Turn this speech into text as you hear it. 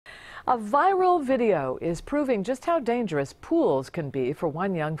A viral video is proving just how dangerous pools can be for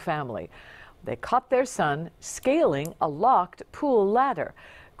one young family. They caught their son scaling a locked pool ladder.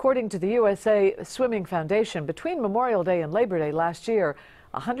 According to the USA Swimming Foundation, between Memorial Day and Labor Day last year,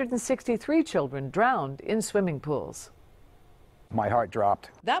 163 children drowned in swimming pools. My heart dropped.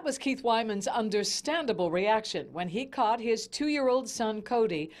 That was Keith Wyman's understandable reaction when he caught his 2-year-old son,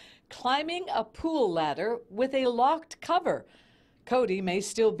 Cody, climbing a pool ladder with a locked cover. Cody may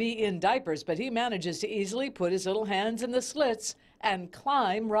still be in diapers, but he manages to easily put his little hands in the slits and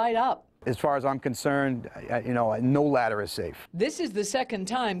climb right up. As far as I'm concerned, no ladder is safe. This is the second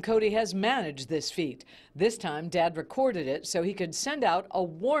time Cody has managed this feat. This time, Dad recorded it so he could send out a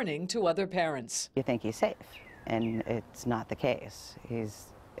warning to other parents. You think he's safe, and it's not the case.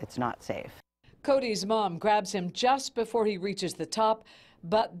 It's not safe. Cody's mom grabs him just before he reaches the top,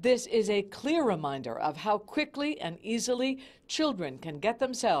 but this is a clear reminder of how quickly and easily children can get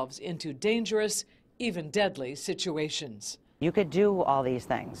themselves into dangerous, even deadly situations. You could do all these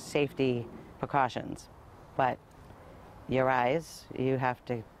things, safety precautions, but your eyes, you have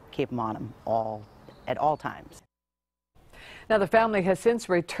to keep them on them at all times. Now, the family has since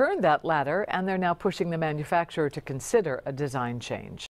returned that ladder, and they're now pushing the manufacturer to consider a design change.